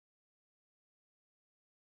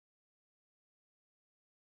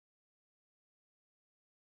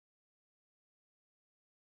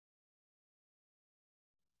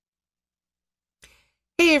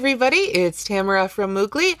Hey everybody, it's Tamara from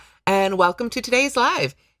Moogly, and welcome to today's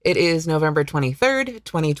live. It is November 23rd,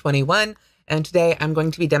 2021, and today I'm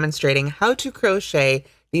going to be demonstrating how to crochet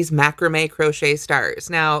these Macrame Crochet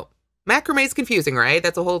Stars. Now, macrame is confusing, right?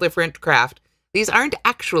 That's a whole different craft. These aren't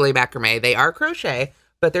actually macrame, they are crochet,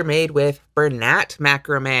 but they're made with Bernat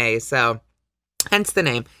macrame, so hence the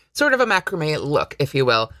name. Sort of a macrame look, if you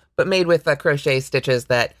will, but made with crochet stitches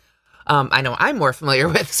that I know I'm more familiar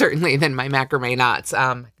with, certainly, than my macrame knots.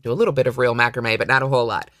 I do a little bit of real macrame, but not a whole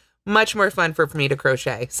lot. Much more fun for me to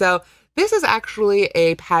crochet. So this is actually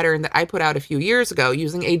a pattern that I put out a few years ago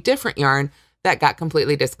using a different yarn that got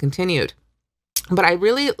completely discontinued. But I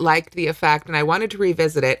really liked the effect and I wanted to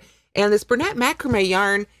revisit it. And this Bernat macrame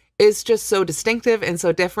yarn is just so distinctive and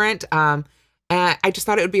so different. And I just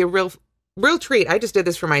thought it would be a real treat. I just did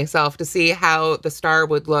this for myself to see how the star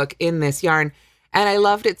would look in this yarn. And I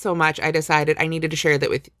loved it so much, I decided I needed to share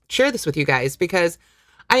this with you guys, because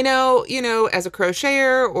I know, as a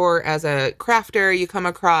crocheter or as a crafter, you come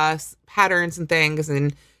across patterns and things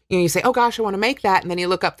and, you say, oh gosh, I want to make that. And then you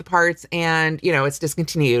look up the parts and, it's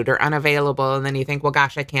discontinued or unavailable. And then you think, well,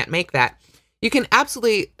 gosh, I can't make that. You can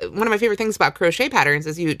absolutely, one of my favorite things about crochet patterns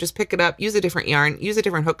is you just pick it up, use a different yarn, use a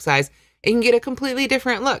different hook size, and you can get a completely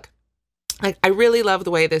different look. I really love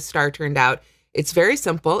the way this star turned out. It's very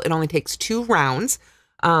simple. It only takes 2 rounds.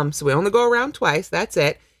 So we only go around twice. That's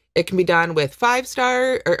it. It can be done with 5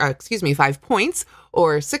 points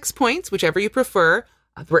or 6 points, whichever you prefer.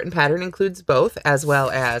 The written pattern includes both, as well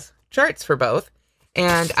as charts for both.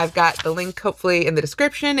 And I've got the link hopefully in the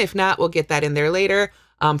description. If not, we'll get that in there later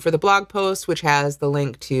for the blog post, which has the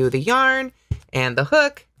link to the yarn and the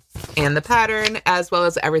hook and the pattern, as well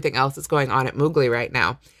as everything else that's going on at Moogly right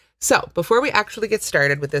now. So before we actually get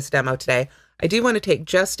started with this demo today, I do want to take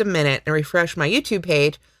just a minute and refresh my YouTube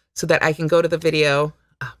page so that I can go to the video.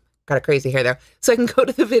 Oh, got a crazy hair there. So I can go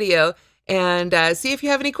to the video and see if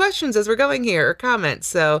you have any questions as we're going here or comments.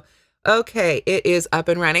 So, okay, it is up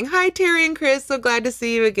and running. Hi, Terry and Chris. So glad to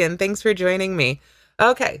see you again. Thanks for joining me.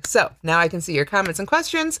 Okay, so now I can see your comments and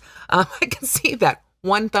questions. I can see that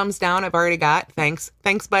 1 thumbs down I've already got. Thanks,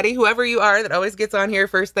 buddy. Whoever you are that always gets on here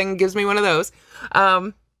first thing and gives me one of those.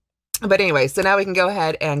 But anyway, so now we can go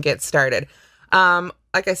ahead and get started.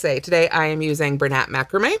 Like I say, today I am using Bernat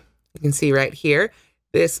macrame. You can see right here.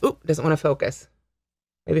 This, doesn't want to focus.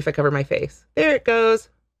 Maybe if I cover my face. There it goes.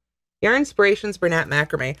 Yarn Inspirations Bernat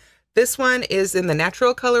macrame. This one is in the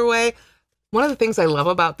natural colorway. One of the things I love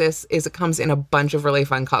about this is it comes in a bunch of really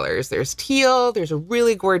fun colors. There's teal, there's a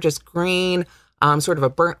really gorgeous green, sort of a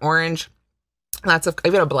burnt orange, lots of,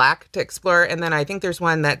 even a black to explore. And then I think there's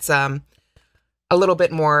one that's a little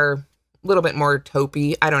bit more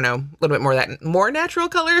taupey. I don't know, a little bit more natural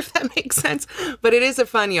color, if that makes sense. But it is a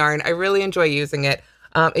fun yarn. I really enjoy using it.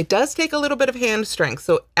 It does take a little bit of hand strength.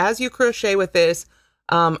 So as you crochet with this,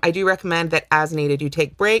 I do recommend that as needed, you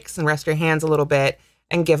take breaks and rest your hands a little bit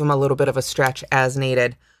and give them a little bit of a stretch as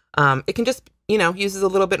needed. It can just, uses a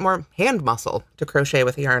little bit more hand muscle to crochet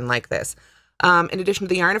with a yarn like this. In addition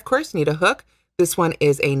to the yarn, of course, you need a hook. This one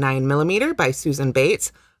is a 9mm by Susan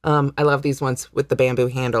Bates. I love these ones with the bamboo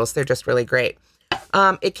handles. They're just really great.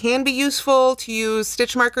 It can be useful to use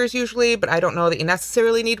stitch markers usually, but I don't know that you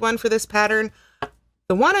necessarily need one for this pattern.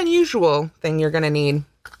 The one unusual thing you're going to need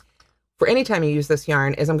for any time you use this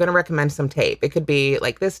yarn is I'm going to recommend some tape. It could be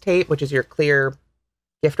like this tape, which is your clear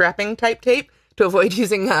gift wrapping type tape to avoid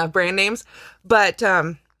using brand names. But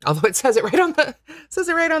although it says it right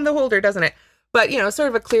on the holder, doesn't it? But, sort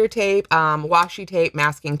of a clear tape, washi tape,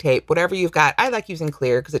 masking tape, whatever you've got. I like using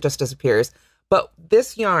clear because it just disappears. But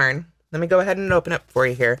this yarn, let me go ahead and open it for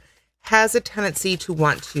you here, has a tendency to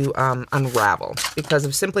want to unravel because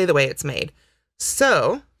of simply the way it's made.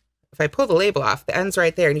 So if I pull the label off, the end's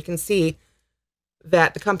right there, and you can see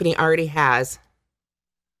that the company already has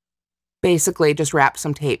basically just wrapped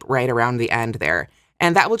some tape right around the end there.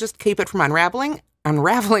 And that will just keep it from unraveling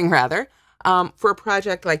rather. For a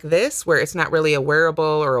project like this, where it's not really a wearable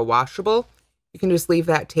or a washable, you can just leave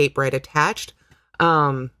that tape right attached.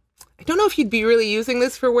 I don't know if you'd be really using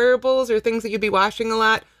this for wearables or things that you'd be washing a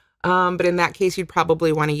lot, but in that case, you'd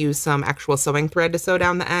probably want to use some actual sewing thread to sew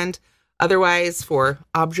down the end. Otherwise, for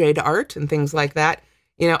objet d'art and things like that,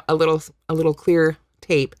 a little clear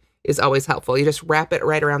tape is always helpful. You just wrap it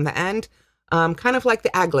right around the end, kind of like the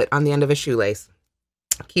aglet on the end of a shoelace.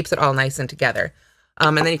 Keeps it all nice and together.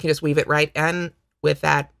 And then you can just weave it right in with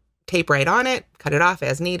that tape right on it, cut it off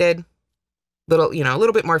as needed. A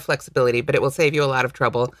little bit more flexibility, but it will save you a lot of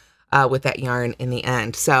trouble with that yarn in the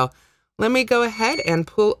end. So let me go ahead and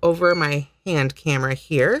pull over my hand camera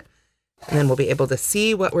here, and then we'll be able to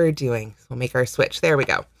see what we're doing. So we'll make our switch. There we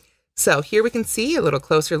go. So here we can see a little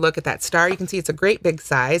closer look at that star. You can see it's a great big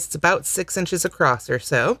size. It's about 6 inches across or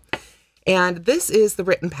so. And this is the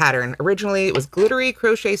written pattern. Originally, it was glittery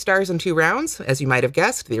crochet stars in 2 rounds. As you might have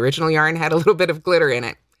guessed, the original yarn had a little bit of glitter in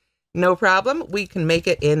it. No problem. We can make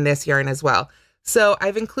it in this yarn as well. So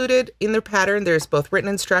I've included in the pattern, there's both written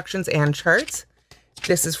instructions and charts.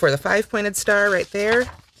 This is for the 5-pointed star right there.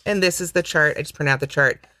 And this is the chart. I just printed out the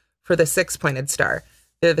chart for the 6-pointed star.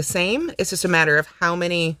 They're the same. It's just a matter of how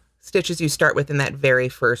many stitches you start with in that very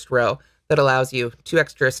first row. That allows you 2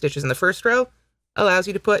 extra stitches in the first row, allows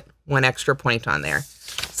you to put 1 extra point on there.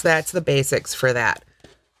 So that's the basics for that.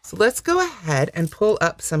 So let's go ahead and pull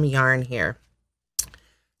up some yarn here.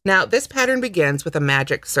 Now this pattern begins with a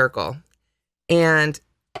magic circle. And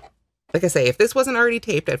like I say, if this wasn't already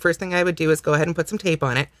taped, the first thing I would do is go ahead and put some tape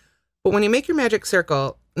on it. But when you make your magic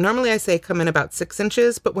circle, normally I say come in about 6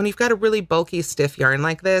 inches, but when you've got a really bulky, stiff yarn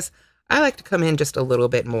like this, I like to come in just a little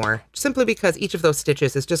bit more, simply because each of those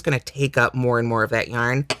stitches is just going to take up more and more of that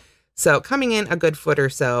yarn. So coming in a good foot or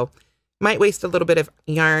so might waste a little bit of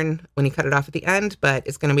yarn when you cut it off at the end, but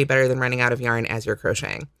it's going to be better than running out of yarn as you're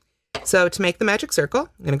crocheting. So to make the magic circle,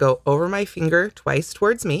 I'm going to go over my finger twice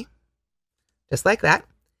towards me, just like that.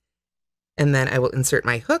 And then I will insert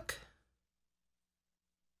my hook.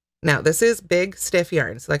 Now this is big, stiff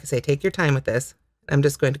yarn. So like I say, take your time with this. I'm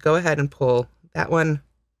just going to go ahead and pull that one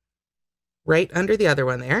right under the other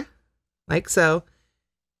one there, like so.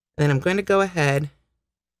 And then I'm going to go ahead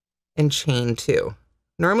and chain 2.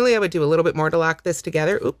 Normally I would do a little bit more to lock this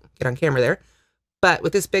together. Oop, get on camera there. But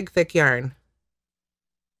with this big, thick yarn,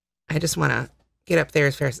 I just want to get up there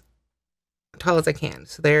as tall as I can.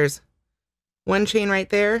 So there's 1 chain right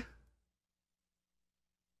there.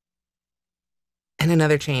 And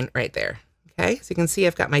another chain right there. Okay, so you can see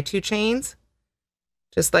I've got my 2 chains.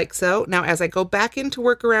 Just like so. Now, as I go back in to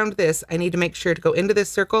work around this, I need to make sure to go into this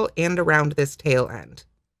circle and around this tail end.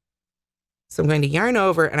 So I'm going to yarn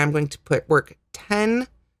over and I'm going to work 10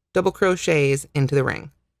 double crochets into the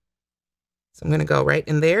ring. So I'm going to go right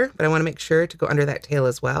in there, but I want to make sure to go under that tail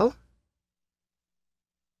as well.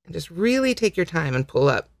 And just really take your time and pull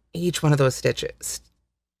up each one of those stitches.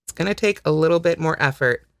 It's going to take a little bit more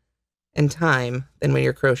effort and time than when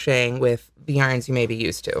you're crocheting with the yarns you may be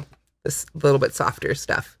used to. This little bit softer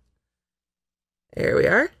stuff. There we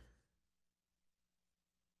are.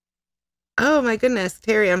 Oh my goodness,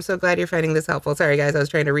 Terry, I'm so glad you're finding this helpful. Sorry guys, I was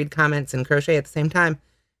trying to read comments and crochet at the same time.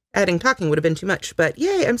 Adding talking would have been too much, but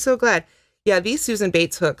yay, I'm so glad. Yeah, these Susan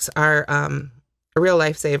Bates hooks are a real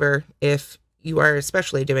lifesaver if you are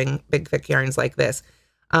especially doing big, thick yarns like this.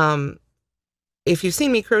 If you've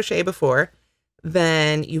seen me crochet before,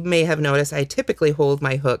 then you may have noticed I typically hold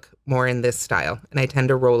my hook more in this style, and I tend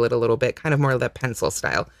to roll it a little bit, kind of more of that pencil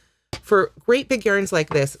style. For great big yarns like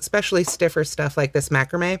this, especially stiffer stuff like this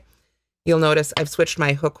macrame, you'll notice I've switched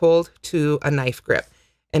my hook hold to a knife grip.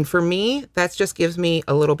 And for me, that just gives me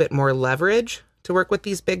a little bit more leverage to work with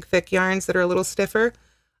these big, thick yarns that are a little stiffer.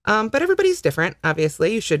 But everybody's different,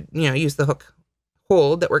 obviously. You should, use the hook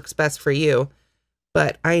hold that works best for you.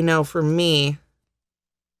 But I know for me,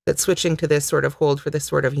 that switching to this sort of hold for this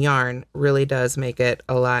sort of yarn really does make it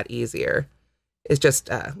a lot easier. It's just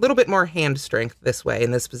a little bit more hand strength this way in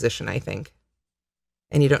this position, I think.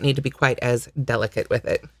 And you don't need to be quite as delicate with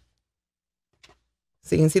it.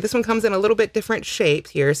 So you can see this one comes in a little bit different shape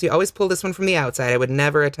here. So you always pull this one from the outside. I would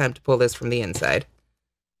never attempt to pull this from the inside.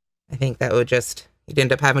 I think that would you'd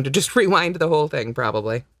end up having to just rewind the whole thing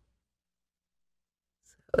probably.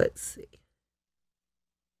 So let's see.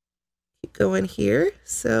 Keep going here.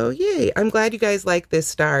 So yay, I'm glad you guys like this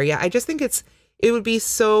star. Yeah, I just think it would be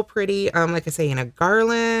so pretty, like I say, in a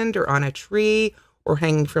garland or on a tree or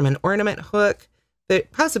hanging from an ornament hook. The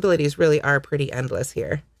possibilities really are pretty endless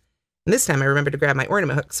here. And this time I remember to grab my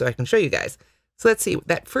ornament hook so I can show you guys. So let's see,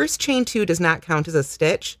 that first chain 2 does not count as a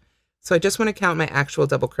stitch. So I just want to count my actual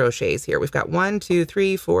double crochets here. We've got 1, 2,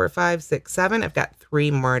 3, 4, 5, 6, 7. I've got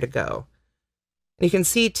 3 more to go. And you can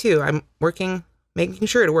see too, I'm making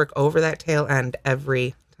sure to work over that tail end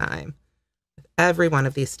every time with every one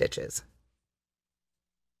of these stitches.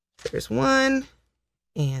 There's 1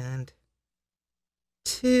 and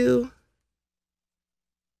 2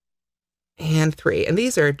 and 3. And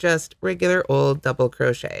these are just regular old double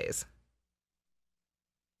crochets.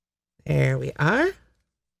 There we are.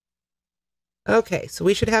 Okay, so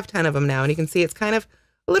we should have 10 of them now. And you can see it's kind of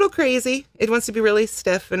a little crazy. It wants to be really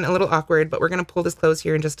stiff and a little awkward, but we're going to pull this close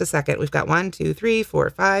here in just a second. We've got 1, 2, 3, 4,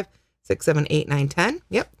 5, 6, 7, 8, 9, 10.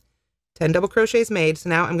 Yep, 10 double crochets made. So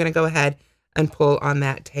now I'm going to go ahead and pull on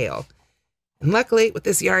that tail. And luckily with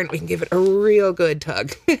this yarn, we can give it a real good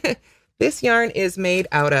tug This yarn is made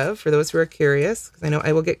out of, for those who are curious, because I know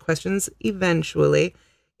I will get questions eventually,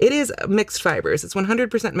 it is mixed fibers. It's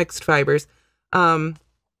 100% mixed fibers.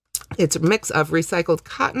 It's a mix of recycled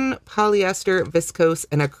cotton, polyester, viscose,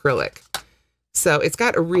 and acrylic. So it's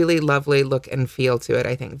got a really lovely look and feel to it,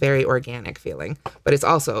 I think. Very organic feeling. But it's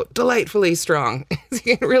also delightfully strong.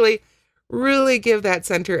 You can really, really give that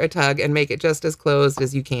center a tug and make it just as closed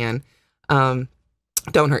as you can.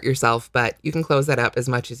 Don't hurt yourself, but you can close that up as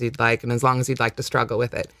much as you'd like and as long as you'd like to struggle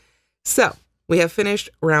with it. So we have finished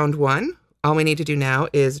round 1. All we need to do now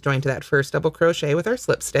is join to that first double crochet with our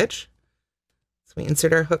slip stitch. So we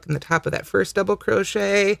insert our hook in the top of that first double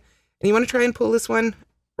crochet, and you want to try and pull this one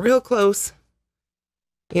real close.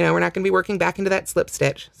 You know, we're not going to be working back into that slip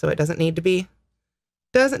stitch, so it doesn't need to be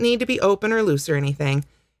open or loose or anything.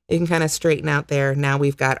 You can kind of straighten out there. Now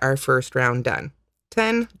we've got our first round done.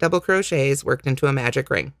 10 double crochets worked into a magic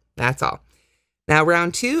ring. That's all. Now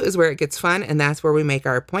round 2 is where it gets fun, and that's where we make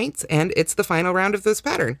our points, and it's the final round of this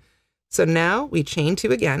pattern. So now we chain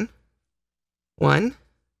 2 again. 1,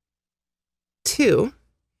 2,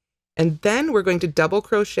 and then we're going to double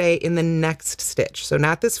crochet in the next stitch. So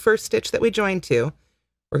not this first stitch that we joined to.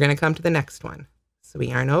 We're going to come to the next one. So we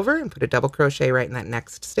yarn over and put a double crochet right in that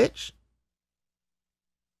next stitch.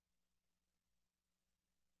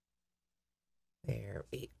 There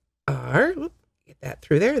we are. Oop, get that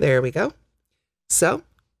through there. There we go. So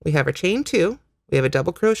we have our chain 2. We have a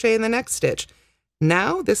double crochet in the next stitch.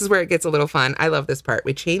 Now this is where it gets a little fun. I love this part.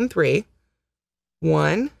 We chain 3.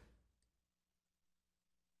 1,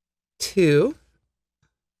 2.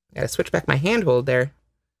 Got to switch back my handhold there.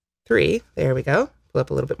 3. There we go. Pull up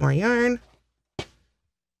a little bit more yarn.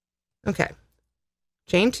 Okay.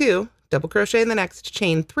 Chain 2, double crochet in the next,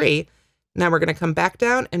 chain 3. Now we're going to come back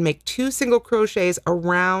down and make 2 single crochets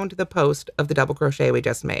around the post of the double crochet we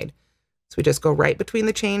just made. So we just go right between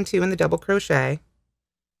the chain 2 and the double crochet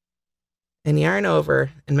and yarn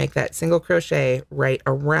over and make that single crochet right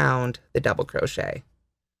around the double crochet.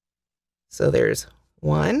 So there's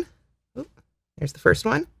 1, there's the first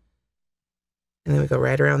one, and then we go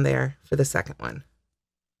right around there for the second one.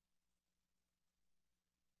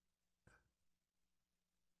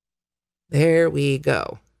 There we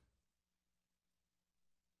go.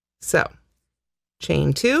 So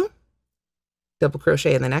chain 2, double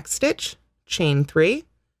crochet in the next stitch, chain 3,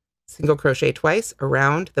 single crochet twice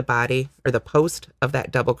around the body or the post of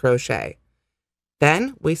that double crochet.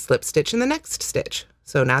 Then we slip stitch in the next stitch.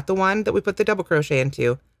 So not the one that we put the double crochet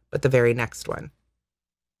into, but the very next one.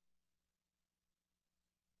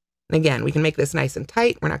 And again, we can make this nice and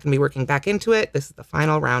tight. We're not going to be working back into it. This is the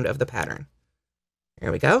final round of the pattern.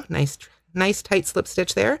 There we go. Nice tight slip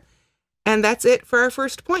stitch there. And that's it for our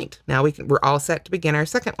first point. Now we're all set to begin our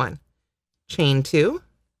second one. Chain 2,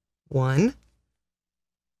 1,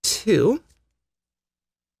 2,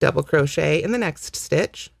 double crochet in the next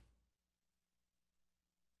stitch.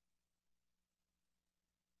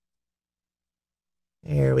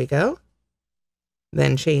 There we go.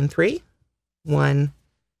 Then chain 3, 1,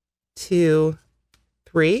 2,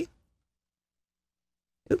 3.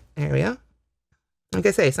 Oop, there we go. Like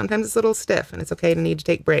I say, sometimes it's a little stiff and it's okay to need to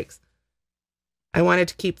take breaks. I wanted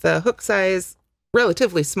to keep the hook size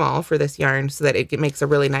relatively small for this yarn so that it makes a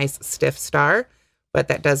really nice stiff star, but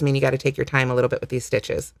that does mean you got to take your time a little bit with these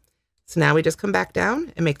stitches. So now we just come back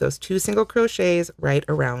down and make those 2 single crochets right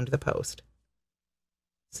around the post.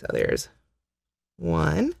 So there's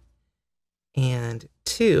 1 and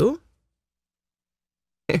 2.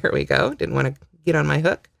 There we go. Didn't want to get on my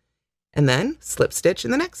hook. And then slip stitch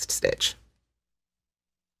in the next stitch.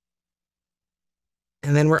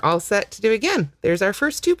 And then we're all set to do again. There's our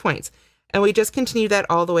first 2 points. And we just continue that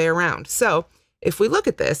all the way around. So if we look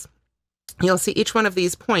at this, you'll see each one of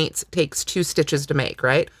these points takes 2 stitches to make,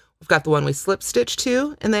 right? We've got the one we slip stitch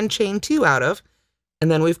to and then chain 2 out of. And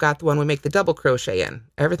then we've got the one we make the double crochet in.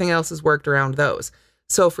 Everything else is worked around those.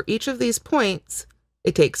 So for each of these points,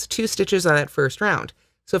 it takes 2 stitches on that first round.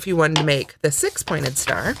 So if you wanted to make the 6-pointed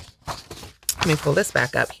star, let me pull this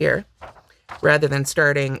back up here. Rather than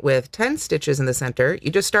starting with 10 stitches in the center,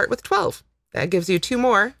 you just start with 12. That gives you 2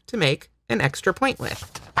 more to make an extra point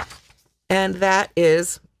with. And that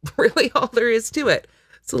is really all there is to it.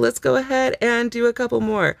 So let's go ahead and do a couple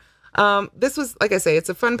more. This was, like I say, it's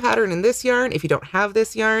a fun pattern in this yarn. If you don't have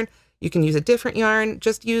this yarn, you can use a different yarn.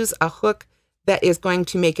 Just use a hook that is going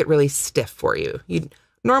to make it really stiff for you.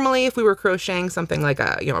 Normally, if we were crocheting something like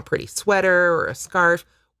a pretty sweater or a scarf,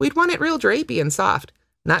 we'd want it real drapey and soft.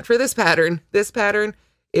 Not for this pattern. This pattern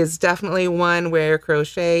is definitely one where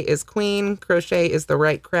crochet is queen. Crochet is the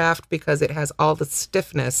right craft because it has all the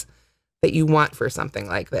stiffness that you want for something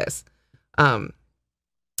like this.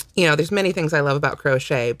 You know, there's many things I love about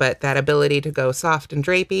crochet, but that ability to go soft and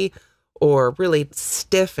drapey or really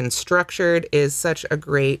stiff and structured is such a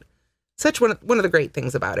great, one of the great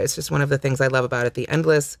things about it. It's just one of the things I love about it, the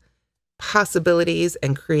endless possibilities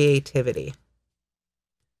and creativity.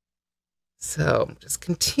 So just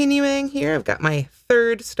continuing here, I've got my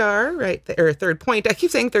third star right there, or third point. I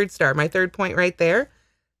keep saying third star, my third point right there.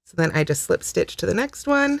 So then I just slip stitch to the next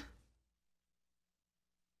one,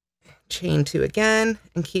 chain 2 again,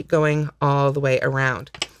 and keep going all the way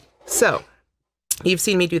around. So you've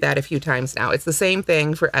seen me do that a few times now. It's the same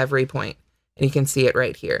thing for every point, and you can see it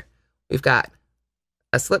right here. We've got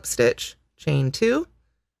a slip stitch, chain 2,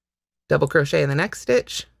 double crochet in the next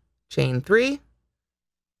stitch, chain 3,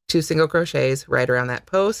 2 single crochets right around that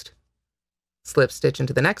post, slip stitch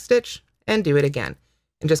into the next stitch, and do it again,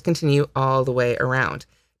 and just continue all the way around.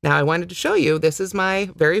 Now I wanted to show you, this is my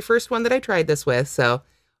very first one that I tried this with, so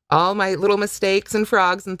all my little mistakes and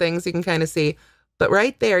frogs and things you can kind of see, but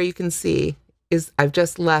right there you can see is I've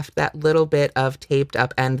just left that little bit of taped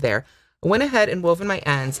up end there. I went ahead and woven my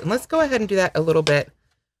ends, and let's go ahead and do that a little bit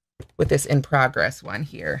with this in progress one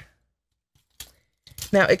here.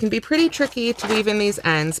 Now, it can be pretty tricky to weave in these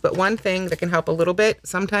ends, but one thing that can help a little bit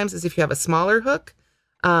sometimes is if you have a smaller hook,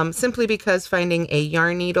 simply because finding a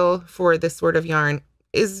yarn needle for this sort of yarn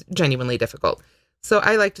is genuinely difficult. So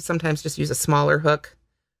I like to sometimes just use a smaller hook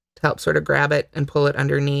to help sort of grab it and pull it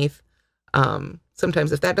underneath.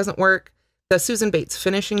 Sometimes if that doesn't work, the Susan Bates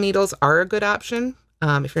finishing needles are a good option.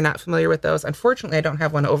 If you're not familiar with those, unfortunately, I don't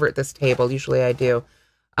have one over at this table. Usually I do.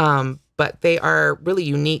 But they are really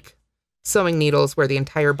unique sewing needles where the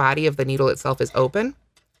entire body of the needle itself is open.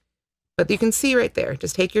 But you can see right there,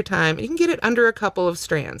 just take your time. You can get it under a couple of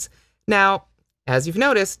strands. Now, as you've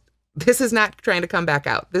noticed, this is not trying to come back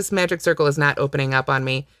out. This magic circle is not opening up on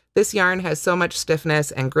me. This yarn has so much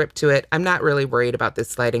stiffness and grip to it. I'm not really worried about this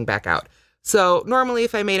sliding back out. So normally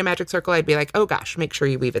if I made a magic circle, I'd be like, oh gosh, make sure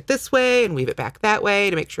you weave it this way and weave it back that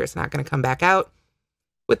way to make sure it's not going to come back out.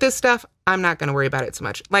 With this stuff, I'm not going to worry about it so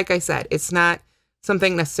much. Like I said, it's not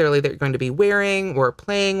something necessarily that you're going to be wearing or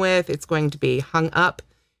playing with. It's going to be hung up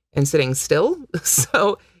and sitting still.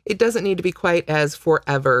 So it doesn't need to be quite as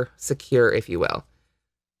forever secure, if you will.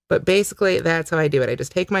 But basically, that's how I do it. I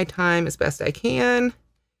just take my time as best I can.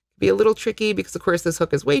 Be a little tricky because, of course, this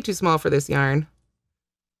hook is way too small for this yarn.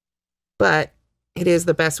 But it is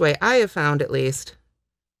the best way I have found, at least,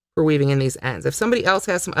 for weaving in these ends. If somebody else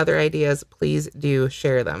has some other ideas, please do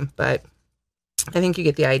share them. But I think you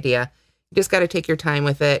get the idea. You just got to take your time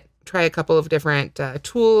with it. Try a couple of different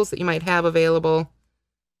tools that you might have available.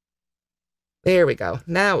 There we go.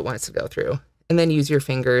 Now it wants to go through. And then use your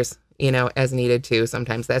fingers, you know, as needed to.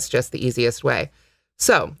 Sometimes that's just the easiest way.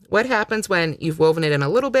 So what happens when you've woven it in a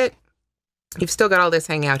little bit? You've still got all this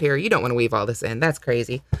hanging out here. You don't want to weave all this in. That's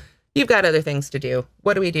crazy. You've got other things to do.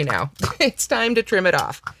 What do we do now? It's time to trim it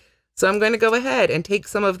off. So I'm going to go ahead and take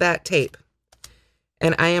some of that tape.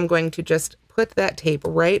 And I am going to just put that tape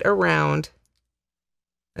right around.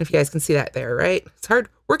 If you guys can see that there, right? It's hard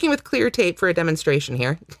working with clear tape for a demonstration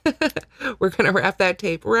here. We're going to wrap that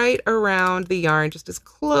tape right around the yarn, just as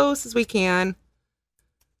close as we can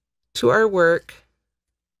to our work.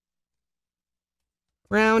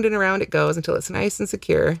 Round and around it goes until it's nice and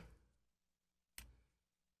secure.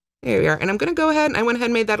 There we are. And I'm going to go ahead, and I went ahead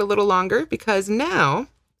and made that a little longer because now,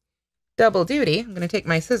 double duty, I'm going to take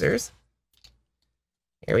my scissors.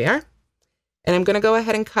 Here we are. And I'm going to go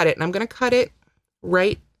ahead and cut it. And I'm going to cut it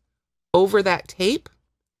right over that tape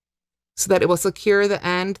so that it will secure the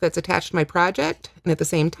end that's attached to my project. And at the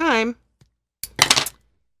same time,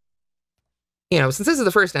 you know, since this is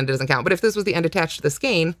the first end, it doesn't count. But if this was the end attached to the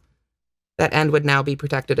skein, that end would now be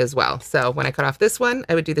protected as well. So when I cut off this one,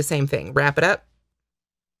 I would do the same thing. Wrap it up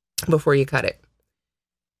before you cut it.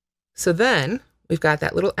 So then we've got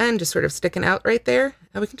that little end just sort of sticking out right there.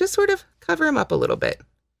 And we can just sort of cover him up a little bit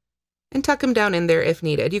and tuck him down in there if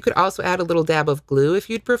needed. You could also add a little dab of glue if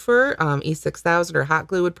you'd prefer. E6000 or hot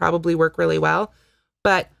glue would probably work really well.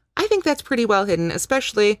 But I think that's pretty well hidden,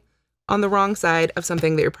 especially on the wrong side of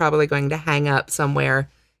something that you're probably going to hang up somewhere.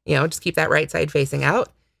 You know, just keep that right side facing out.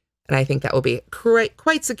 And I think that will be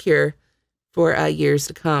quite secure for years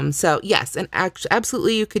to come. So yes, and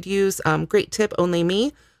absolutely you could use, great tip, only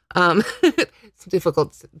me. It's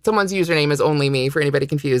difficult. Someone's username is only me for anybody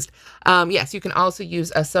confused. Yes, you can also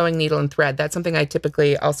use a sewing needle and thread. That's something I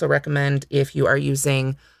typically also recommend if you are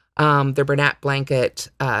using the Bernat blanket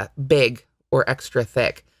big or extra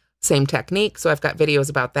thick. Same technique. So I've got videos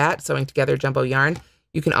about that, sewing together jumbo yarn.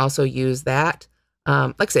 You can also use that,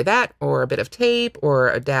 like say that, or a bit of tape or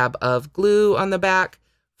a dab of glue on the back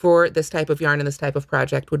for this type of yarn and this type of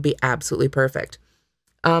project would be absolutely perfect.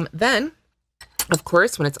 Then, of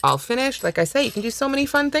course, when it's all finished, like I say, you can do so many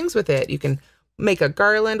fun things with it. You can make a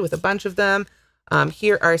garland with a bunch of them.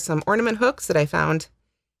 Here are some ornament hooks that I found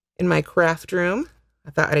in my craft room.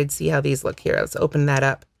 I thought I'd see how these look here. Let's open that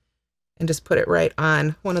up and just put it right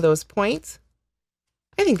on one of those points.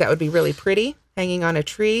 I think that would be really pretty, hanging on a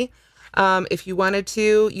tree. If you wanted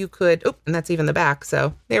to, you could, oh, and that's even the back.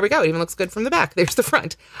 So there we go. It even looks good from the back. There's the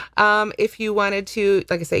front. If you wanted to,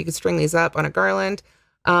 like I say, you could string these up on a garland.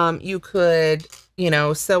 You could,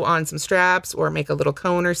 sew on some straps or make a little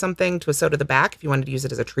cone or something to sew to the back if you wanted to use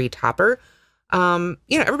it as a tree topper.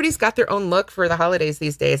 Everybody's got their own look for the holidays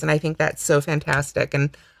these days, and I think that's so fantastic.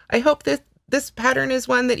 And I hope that this pattern is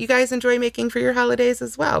one that you guys enjoy making for your holidays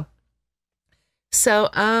as well. So,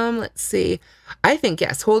 let's see. I think,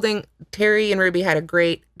 yes, Terry and Ruby had a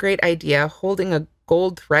great idea. Holding a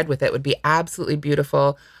gold thread with it would be absolutely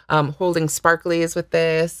beautiful. Holding sparklies with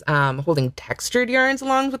this, holding textured yarns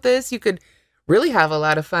along with this, you could really have a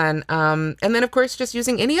lot of fun. And then, of course, just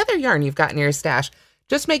using any other yarn you've got in your stash.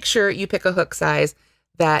 Just make sure you pick a hook size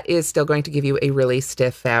that is still going to give you a really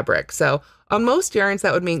stiff fabric. So on most yarns,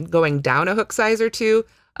 that would mean going down a hook size or two.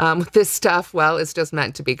 With this stuff, well, it's just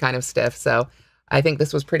meant to be kind of stiff. So I think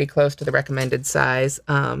this was pretty close to the recommended size.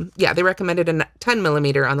 Yeah, they recommended a 10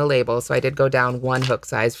 millimeter on the label. So I did go down one hook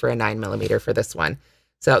size for a 9 millimeter for this one.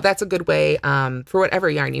 So that's a good way for whatever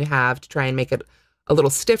yarn you have to try and make it a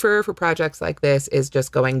little stiffer for projects like this, is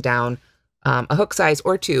just going down a hook size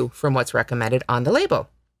or two from what's recommended on the label.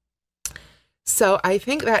 So I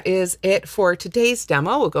think that is it for today's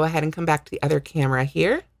demo. We'll go ahead and come back to the other camera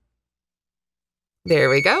here. There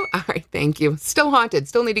we go. All right, thank you. Still haunted.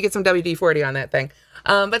 Still need to get some WD-40 on that thing.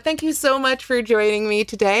 But thank you so much for joining me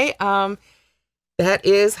today. That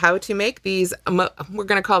is how to make these, we're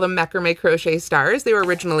going to call them Macramé Crochet Stars. They were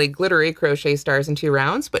originally glittery crochet stars in 2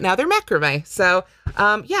 rounds, but now they're macrame. So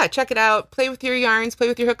yeah, check it out. Play with your yarns, play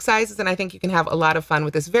with your hook sizes, and I think you can have a lot of fun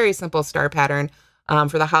with this very simple star pattern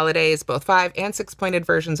for the holidays. Both 5 and 6 pointed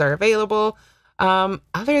versions are available.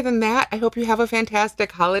 Other than that, I hope you have a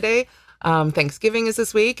fantastic holiday. Thanksgiving is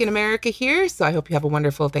this week in America here, so I hope you have a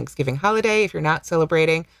wonderful Thanksgiving holiday. If you're not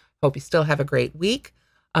celebrating, hope you still have a great week.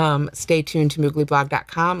 Stay tuned to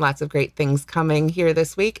mooglyblog.com. Lots of great things coming here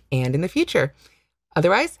this week and in the future.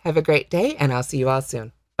 Otherwise, have a great day, and I'll see you all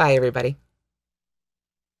soon. Bye, everybody.